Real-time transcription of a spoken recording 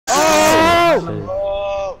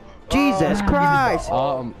Jesus Christ!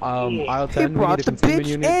 Aisle 10. He brought the bitch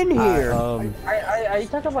in here. Are you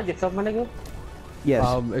talking about yourself, my nigga? Yes.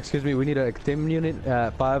 Excuse me, we need a containment unit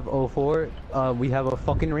at 504. We have a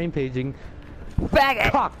fucking rampaging.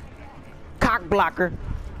 Faggot! Cock blocker.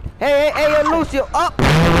 Hey, Lucio, up!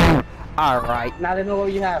 Alright. Now they know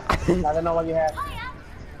what you have. Now they know what you have.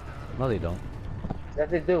 No, they don't. Yes,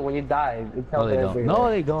 they do. When you die, it tells No, they don't. No,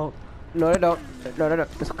 they don't. No, they don't. No.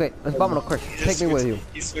 It's okay. Let's bomb on Chris. Take me with you.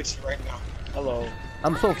 He's switching right now. Hello.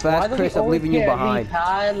 I'm so fast, Chris, I'm leaving you behind.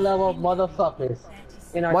 High-level motherfuckers.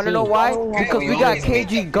 Wanna know why? Because we got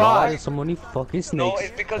KG God. So many fucking snakes. No,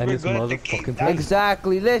 it's because and we're this good at the game. motherfucking place.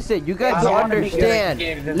 Exactly. Listen, you guys don't understand.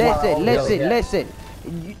 Listen.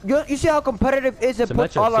 You see how competitive it is to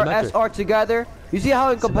put all our SR together? You see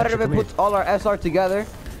how competitive it puts all our SR together?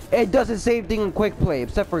 It does the same thing in quick play,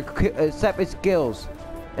 except its skills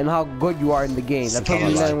and how good you are in the game. That's what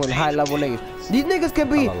we learn with high level niggas. These niggas can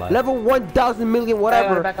be level 1,000 million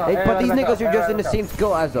whatever, but these niggas are just in the same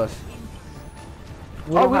skill as us.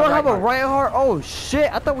 Oh, we don't have a Reinhardt? Oh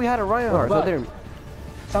shit, I thought we had a Reinhardt. So there.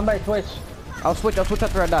 Somebody switch. I'll switch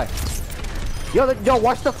after I die. Yo,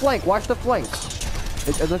 watch the flank,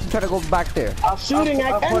 Let's try to go back there. I'm shooting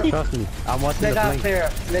at Andy. Trust me, I'm watching the flank.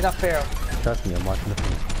 They got fair. Trust me, I'm watching the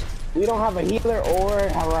flank. We don't have a healer or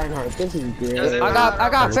a Reinhardt. This is good. I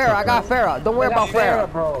got Farah. Don't worry about Farah.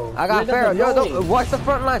 Bro. I got Farah. Yo, watch the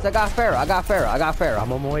front lines. I got Farah.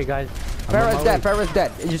 I'm on my way, guys. Farah's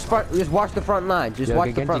dead. Just watch the front line.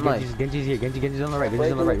 Watch the front line. Genji's here. Genji's on the right.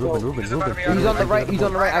 Genji's on the right. Ruben. He's on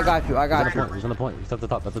the right. I got you. He's on the point. He's at the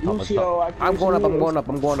top. I'm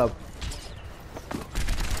going up.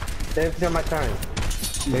 It's my turn.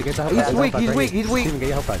 He's weak. Steven, get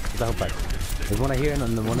your help back. There's one here and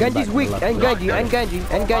the one in the back. Genji's weak. And Genji.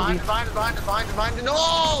 Behind. No!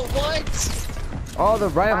 What? Oh, the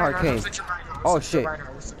Reinhardt came. Oh shit.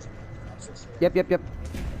 Yep.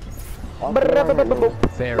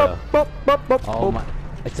 Farah. Oh my.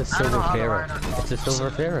 It's a silver Farah.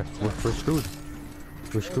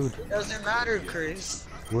 We're screwed. Doesn't matter, Chris.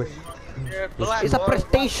 It's a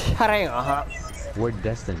prestige. We're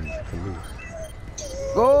destined to lose.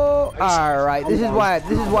 Go. Alright, this is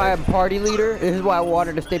why I'm party leader. This is why I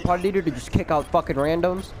wanted to stay party leader, to just kick out fucking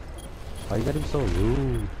randoms. Why you gotta be so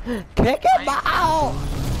rude? Kick him out!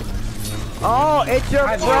 Oh, it's your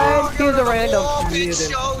friend. He's a random.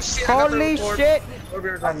 Holy shit!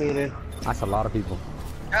 I muted. That's a lot of people.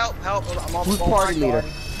 Help! I'm on Who's party leader?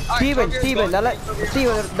 Steven,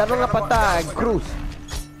 dale una patada, Cruz.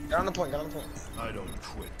 Get on the point. I don't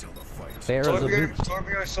quit till the fight. Farah's a bitch.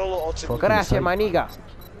 Torbjorn solo ultimate. Gracias, maniga.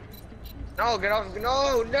 No, get off.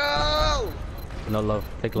 No! No love.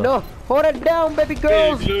 Take love. No, hold it down, baby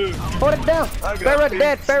girls. Hold it down. Farah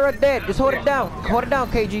dead. Just hold it down.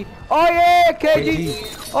 KG. Oh yeah, KG.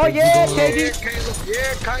 Oh yeah, KG.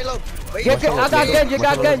 Caleb. I got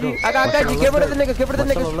Genji. Get rid of the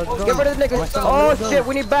niggas. Oh shit,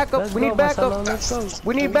 we need backup.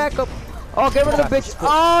 Oh, get rid of the bitch.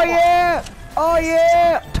 Oh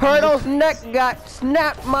yeah. Turtle's neck got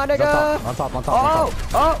snapped, my nigga. On top.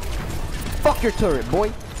 Oh. Fuck your turret,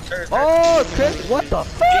 boy. Oh, Chris, what the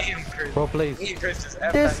fuck? Bro, please.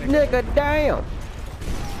 This nigga down.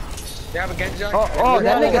 You have a Genji on? Oh,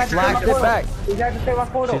 that nigga slashed it back. You guys destroy my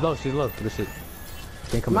portal. She's low. Good shit.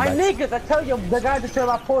 Can't come My back. niggas, I tell you, the guy destroyed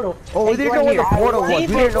my portal. Oh, we didn't know where the portal was. We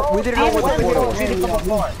didn't know where the portal was.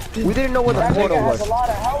 We didn't know where the portal That nigga has was. a lot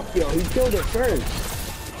of health, yo. He killed it first.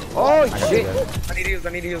 Oh shit. I need heals.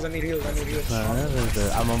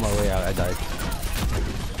 I'm on my way out. I died.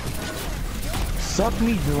 Suck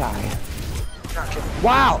me dry.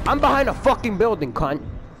 Wow, I'm behind a fucking building, cunt.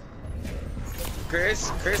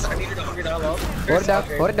 Chris, I need you to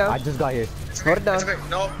 $100 Hold it down. I just got here. Hold it down.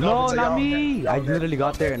 No, not me. I literally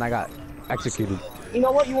got there and I got executed. You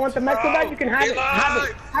know what? You want the mech back? You can have it.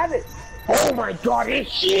 Have it. Oh my god,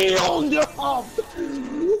 it's shield!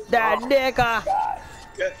 That nigga.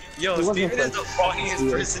 Yo, Steven is the funniest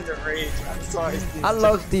person to rage. I'm sorry, Steven. I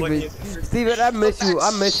love Steven. Steven, I miss you.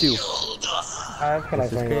 Can I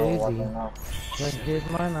say no? Here's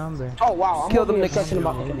my number. Oh wow, I'm Kill them niggas. niggas.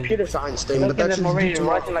 About computer science thing, but that's just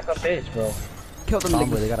rushing like a bitch, bro. Kill them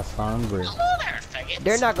Somber, niggas. they got a songbird.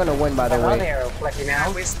 They're not gonna win, by the way. Hello there,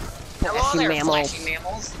 mammals. fleshy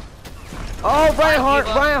mammals. Oh, Reinhardt.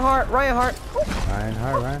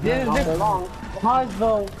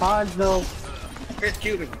 Hansville. Chris,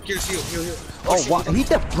 kill him. Heal. Oh, wow. He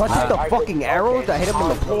deflected the fucking arrows that hit him on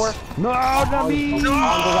the floor. No, not me.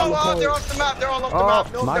 No, they're off the map. They're all off the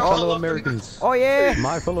map. No, My they're all fellow off the map. Americans. Oh, yeah.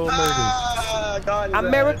 My fellow Americans. Ah, God,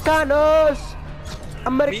 Americanos.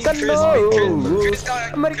 Americano. Chris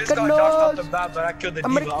got knocked off the bat, but I killed the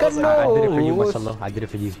diva. I was like, I did it for you, Marcelo. I did it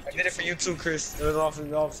for you. I did it for you too, Chris. It was all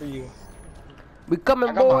for you. We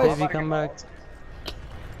coming, boys. Baby, come back.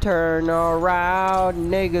 Turn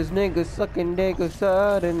around, niggas sucking niggas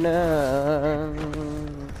sudden.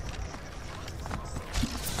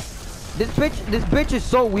 This bitch is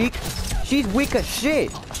so weak. She's weak as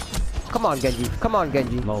shit. Come on, Genji. Come on,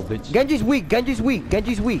 Genji. No, bitch. Genji's weak. Genji's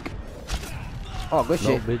weak. Oh, good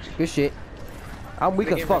shit. No, bitch. Good shit. I'm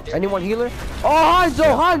weak as fuck. Anyone healer? Oh,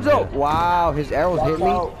 Hanzo! Wow, his arrows hit me.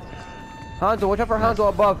 Hanzo, watch out for Hanzo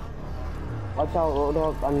above. Watch out, hold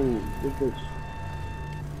up. I mean, this bitch.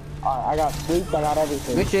 I got sleep, I got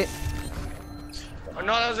everything. Good shit. Oh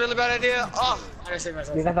no, that was a really bad idea. Oh, I didn't save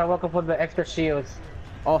myself. You guys are welcome for the extra shields.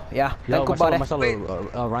 Oh, yeah. Yo, Thank you,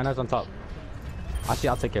 Marcelo, Reinhardt's on top. I'll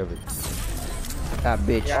take care of it. That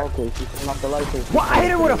bitch. Yeah. Okay, she's not the license. What? I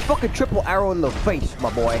hit her with a fucking triple arrow in the face,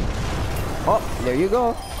 my boy. Oh, there you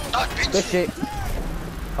go. Good shit.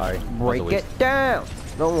 Sorry. Break it down.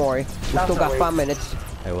 Don't worry. We still got 5 minutes.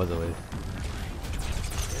 It was a waste.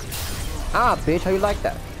 Ah, bitch, how you like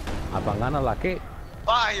that? Apangana la que.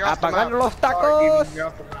 Bye, you're off the map. Apagando los tacos. Sorry, you're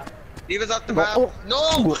off the map. Diva's off the map. Oh.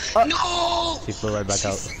 No! No! She flew right back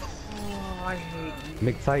out. Oh, I hate you.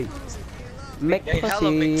 Make tight. Make Yeah,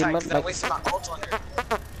 hella big pussy. time, 'cause I wasted my ult on her.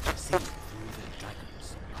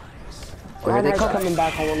 Oh, here they come. coming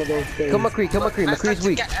back on one of those things. Kill McCree. McCree's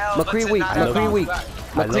weak. McCree weak. McCree weak.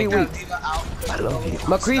 McCree weak. I love you.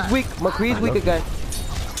 McCree's weak. McCree's weak again.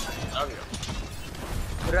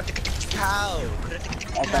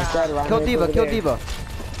 Like I said, right Kill here, Diva. over Kill there. Diva.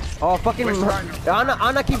 Oh, fucking.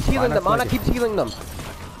 Ana keeps healing them. Ana keeps healing them.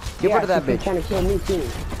 Get rid of that she's bitch. trying to kill me too.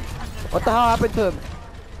 What the hell happened to him?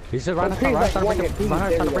 He said Reinhardt's trying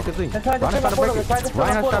to break the thing.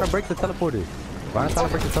 Reinhardt's trying to break the teleporter. Reinhardt's trying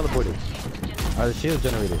to break the teleporter. The shield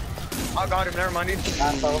generator. I got him, never mind. He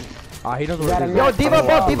knows where it is. Yo, Diva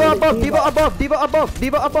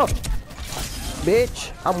above.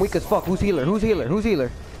 Bitch, I'm weak as fuck. Who's healer?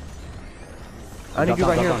 I need you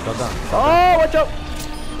right here. Oh, watch out.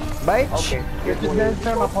 Bitch. Okay, you're just gonna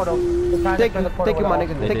turn my portal. Thank you, my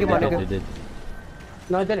nigga. They did.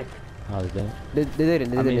 No, I didn't. Oh, they did? They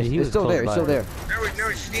didn't. I mean, he It's was still there. close It's still by. there. No,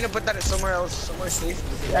 you need to put that somewhere else, somewhere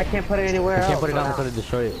safe. I can't put it anywhere You else. can't put it down until they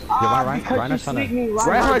destroy it. Reinhardt's trying to...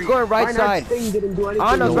 Reinhardt's going right side.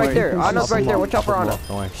 Anna's right there. Don't Anna's worry. right there. Watch out for Don't Anna.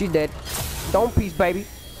 worry. She's dead. Don't peace, baby.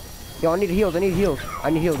 Yo, I need heals. That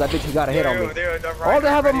bitch got a hit on me. Oh, they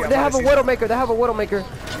have a Widowmaker.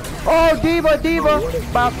 Oh, Diva.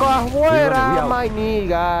 Back afuera, my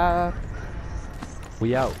nigga.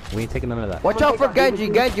 We out. We ain't taking none of that. Watch out for Genji.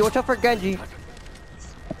 Watch out for Genji.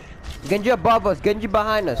 Genji above us. Genji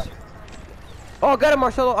behind us. Oh, got him,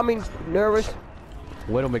 Marcelo. I mean, nervous.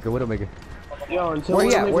 Widowmaker. Yo, until Where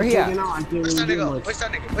he at? Push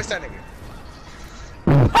that nigga.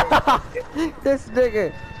 This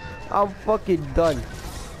nigga. I'm fucking done.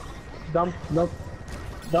 Don't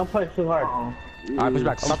push too hard. Alright, push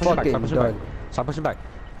back. Stop pushing back.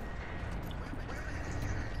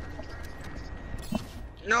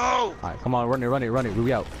 No! Alright, come on, run it.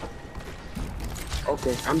 We out.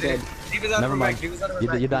 Okay, I'm dead. Never mind.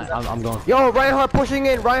 You're done. I'm going. Yo, Reinhardt pushing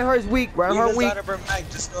in. Reinhardt's weak. Reinhardt weak.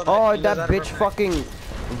 Oh, that bitch fucking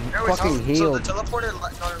healed. So the teleporter, no,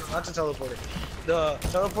 not the teleporter. The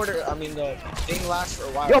teleporter, I mean the thing lasts for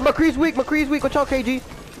a while. Yo, McCree's weak. Watch out, KG.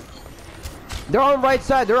 They're on right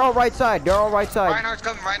side. Reinhardt's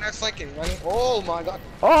coming. Reinhardt's flanking. Oh my god.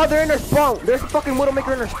 Oh, they're in their spawn. There's a fucking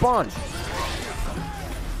Widowmaker in their spawn.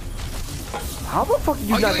 How the fuck did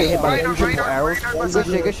you not get hit by the triple arrows?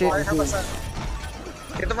 Good shit.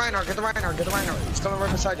 Get the Reinhardt. He's coming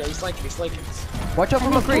right beside you. He's flanking. Watch out for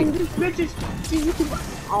McCree.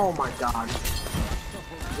 Oh my god.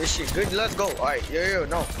 This shit good. Let's go. Alright, yo,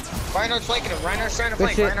 no. Reinhardt's flanking him. Reinhardt's trying to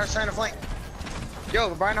flank.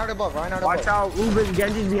 Yo, Reinhardt above. Watch out, Uber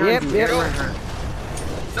Genji's behind you. Yep.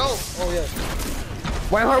 No. Oh yeah.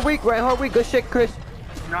 Reinhardt weak. Good shit, Chris.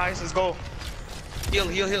 Nice. Let's go. Heal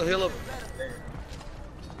up.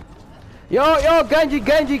 Yo, Genji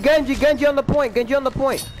on the point.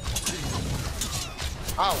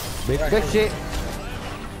 Ow. Good shit.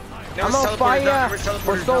 I'm on fire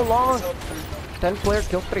for so long. 10 players,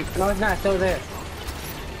 kill 3. No, it's not. Still there.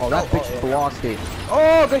 Oh, that bitch blocked it.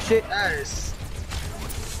 Oh, good shit. Nice.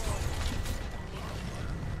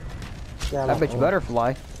 That bitch better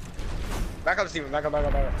fly. Back up, Steven. Back up. I'm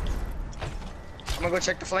gonna go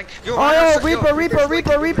check the flank. Yo, Oh,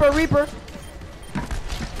 Reaper.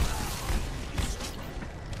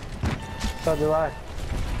 So do I.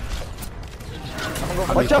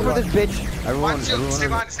 Watch out for this bitch. Everyone. Stay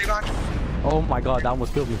behind. Oh my god, that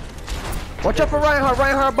almost killed me. Watch out for Reinhardt.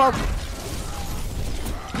 Reinhardt above.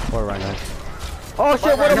 Or Reinhardt. Oh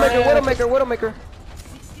shit, Widowmaker.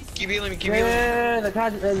 Keep healing me, keep healing me. Yeah,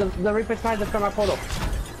 the Reaper sniper just got my photo.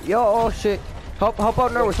 Yo, oh shit. Help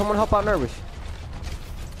out Nervous. Someone help out Nervous.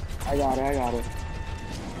 I got it.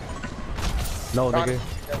 No, nigga.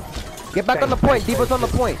 Get back on the point. Devo's on the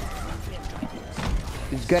point.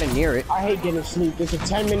 He's getting near it. I hate getting sleep. It's a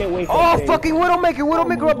 10-minute wait. Oh, fucking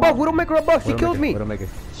Widowmaker above. Widowmaker above. She killed me. Widowmaker.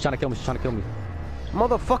 She's trying to kill me.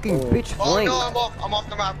 Motherfucking bitch flame. Oh no, I'm off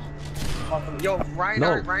the map. Yo,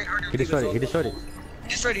 Reinhardt. He destroyed it. He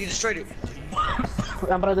destroyed it.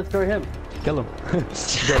 I'm about to destroy him. Kill him.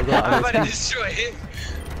 I'm about to destroy him.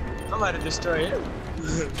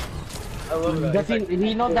 I love that.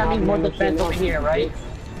 He knows that means more defense over here, right?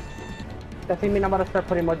 Does he mean I'm about to start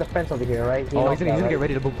putting more defense over here, right? Oh, he's gonna get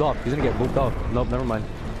ready to boop off. He's gonna get booped off. Nope, never mind.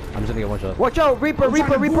 I'm just gonna get one shot. Watch out, Reaper on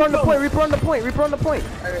the point.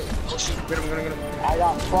 Oh shit, get him. I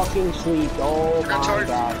got fucking sleep. Oh my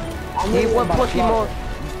god. He went pushing more.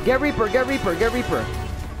 Get Reaper. Come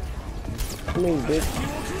in, bitch.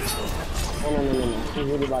 No. He's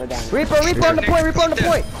really about to die. Reaper on the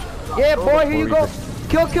point. Yeah, boy, here you go.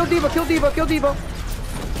 Kill Diva.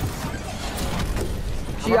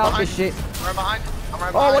 She out this shit. Right behind. I'm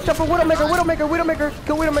right behind. Oh, watch out for Widowmaker.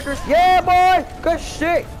 Kill Widowmaker. Yeah, boy. Good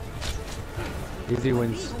shit. Easy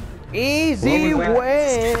wins. Easy wins.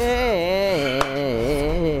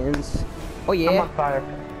 Oh yeah. I'm on fire.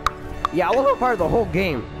 Yeah, I was on fire the whole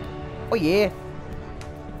game. Oh yeah.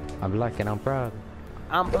 I'm black and I'm proud.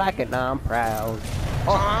 I'm black and I'm proud.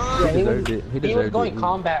 Yeah, He deserved it. he was going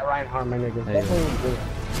combat Reinhardt, my nigga. Hey, Definitely good.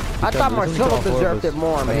 I thought Marcelo deserved it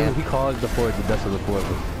more, man. He caused the four the best of the four of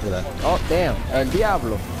us. Look at that. Oh damn, and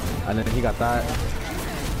Diablo. And then he got that.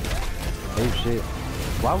 Oh shit.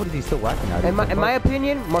 Why would he still whacking at In my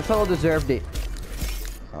opinion, Marcelo deserved it.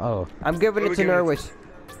 Oh. I'm giving it to Nervous.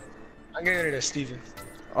 I'm giving it to Steven.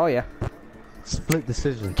 Oh yeah. Split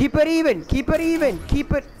decision. Keep it even.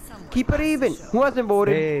 Who hasn't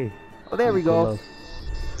voted? Hey. Oh, there we go.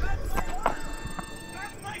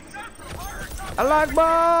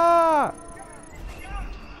 Alakbar!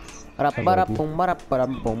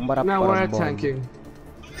 Now we're tanking.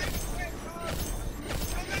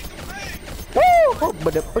 Woo!